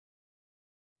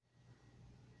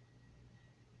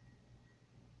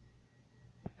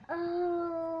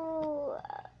Oh,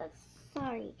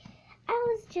 sorry. I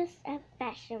was just at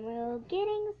Fashion World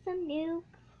getting some new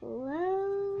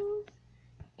clothes.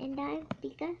 And I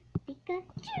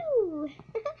Pikachu.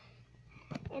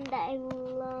 And I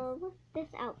love this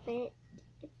outfit.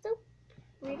 It's so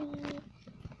pretty.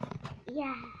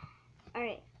 Yeah.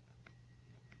 Alright.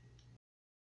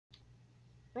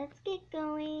 Let's get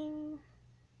going.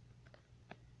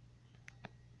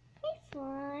 Hey,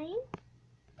 slime.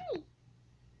 Hey.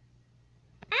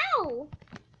 Ow!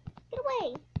 Get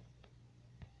away.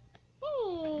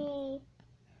 Hey.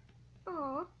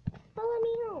 Aw. Follow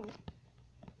me home.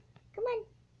 Come on.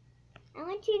 I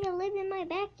want you to live in my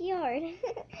backyard.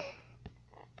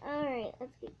 Alright,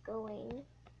 let's get going.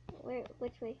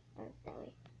 Which way? Oh, that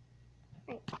way.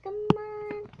 Alright, come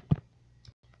on.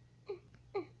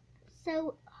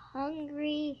 So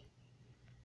hungry.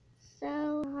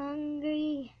 So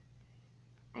hungry.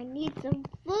 I need some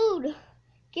food.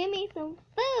 Give me some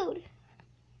food.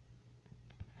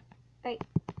 Alright.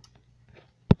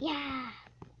 Yeah.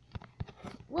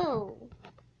 Whoa.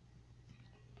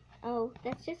 Oh,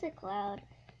 that's just a cloud.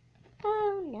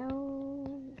 Oh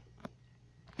no.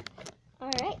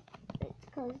 Alright. Let's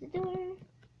close the door.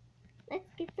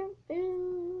 Let's get some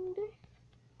food.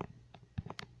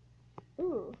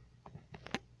 Ooh.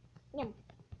 Yum.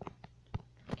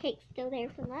 Cake's still there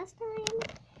from last time.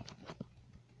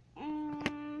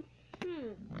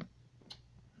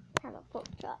 Have a pork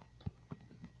chop.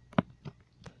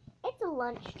 It's a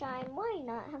lunchtime. Why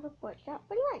not have a pork chop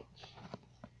for lunch?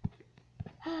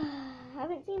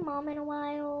 Haven't seen Mom in a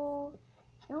while.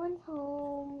 No one's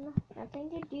home. Nothing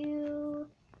to do.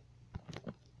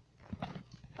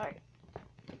 Alright.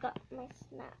 I got my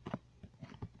snack.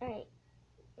 Alright.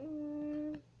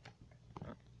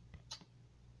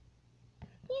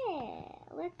 Yeah.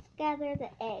 Let's gather the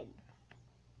eggs.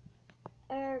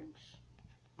 Eggs.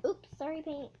 Oops, sorry,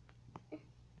 paint.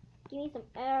 Give me some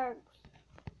eggs.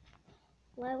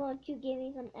 Why won't you give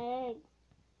me some eggs?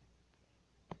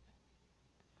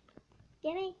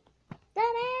 Give me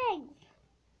some eggs!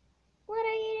 What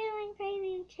are you doing,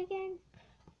 crazy chicken?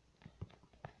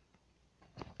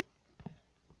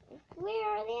 Where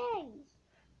are the eggs?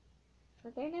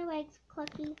 Are there no eggs,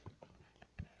 Clucky?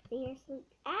 Seriously?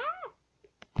 Ah!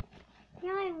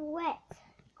 Now I'm wet.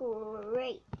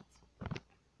 Great.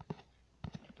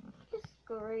 Just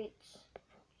great.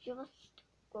 Just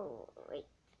great.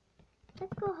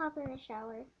 Let's go hop in the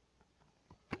shower.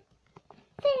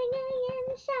 Singing in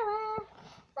the shower.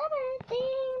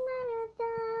 La-da-dee,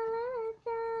 la-da-da,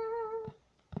 la-da-da.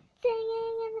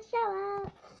 Singing in the shower.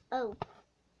 Oh,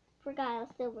 forgot I was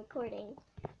still recording.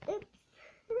 Oops.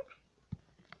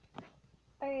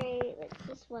 Alright, let's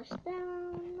just wash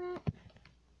down that.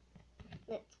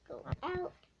 Let's go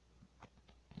out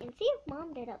and see if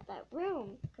Mom did up that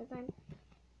room, because I'm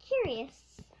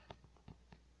curious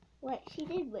what she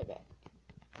did with it.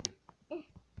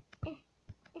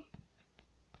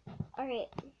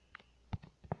 Alright.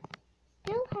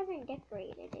 Still hasn't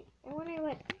decorated it. I wonder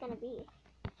what it's gonna be.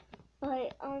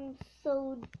 But I'm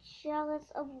so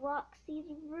jealous of Roxy's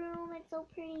room. It's so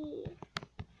pretty.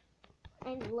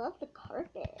 I love the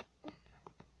carpet.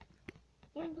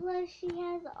 And plus she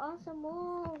has awesome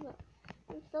walls.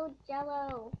 I'm so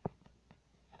jello.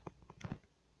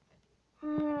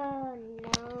 Oh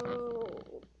no.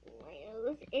 My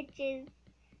nose itches.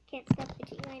 Can't stop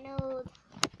itching my nose.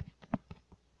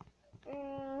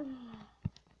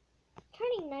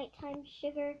 Turning nighttime,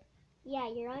 sugar. Yeah,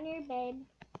 you're on your bed.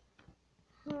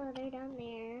 Oh, they're down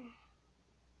there.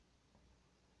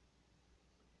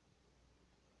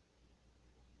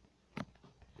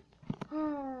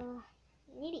 Oh,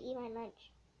 I need to eat my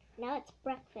lunch. Now it's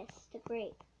breakfast.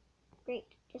 Great. Great.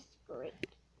 Just great.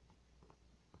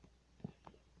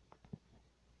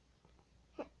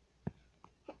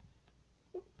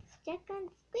 Let's check on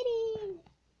Squiddy.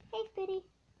 Hey, Squiddy.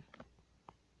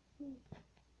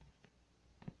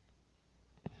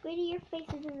 Squiddy, your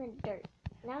face is in the dirt.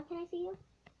 Now can I see you?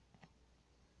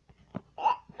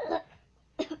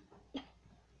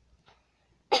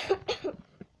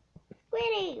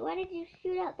 Squiddy, why did you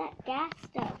shoot out that gas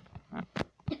stuff?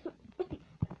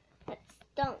 That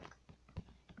stunk.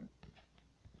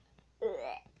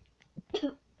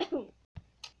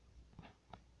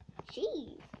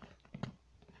 Jeez.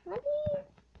 Let me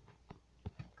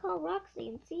call Roxy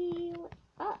and see what's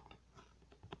up.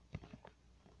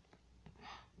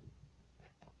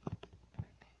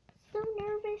 So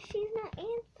nervous, she's not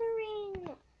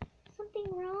answering. Something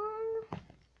wrong?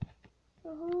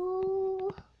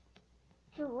 Oh,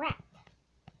 drat.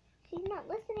 She's not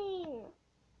listening.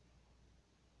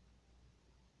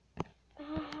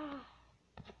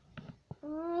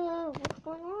 Oh.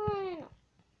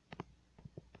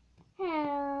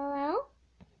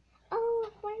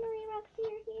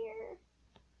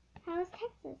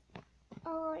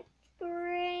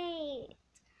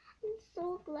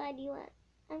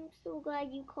 I'm so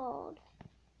glad you called.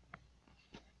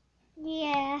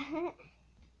 Yeah.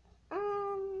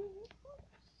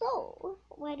 So,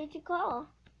 why did you call?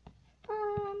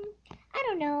 I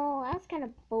don't know. I was kind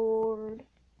of bored.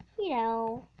 You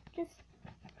know, just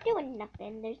doing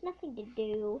nothing. There's nothing to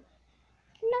do.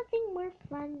 Nothing more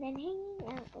fun than hanging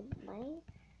out with my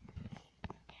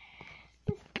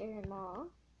sister-in-law.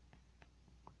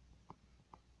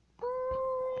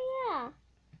 Oh, yeah.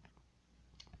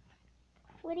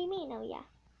 What do you mean, oh, yeah?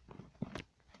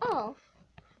 Oh,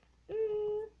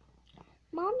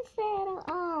 Mom said,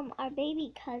 our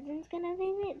baby cousin's gonna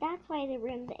visit. That's why the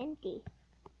room's empty.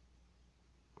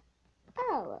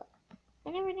 Oh, I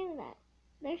never knew that.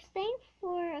 They're staying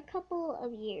for a couple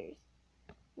of years.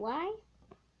 Why?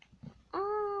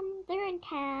 They're in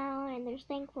town and they're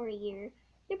staying for a year.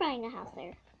 They're buying a house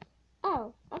there.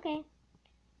 Oh, okay.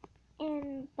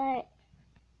 But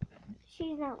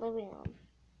she's not living on.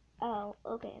 Oh,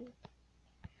 okay.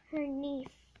 Her niece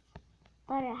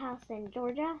bought a house in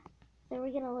Georgia, so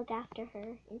we're gonna look after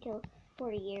her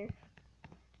for a year.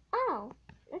 Oh,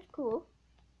 that's cool.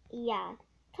 Yeah.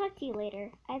 Talk to you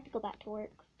later. I have to go back to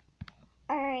work.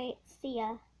 Alright, see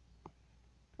ya.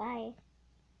 Bye.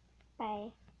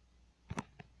 Bye.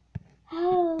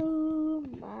 Oh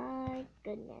my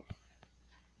goodness.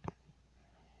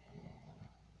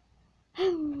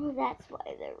 That's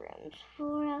why the room's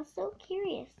full. I was so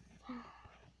curious.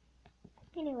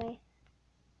 Anyway,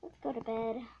 let's go to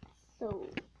bed. So,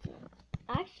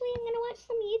 actually, I'm gonna watch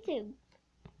some YouTube.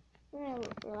 I'm gonna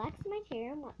relax in my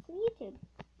chair and watch some YouTube.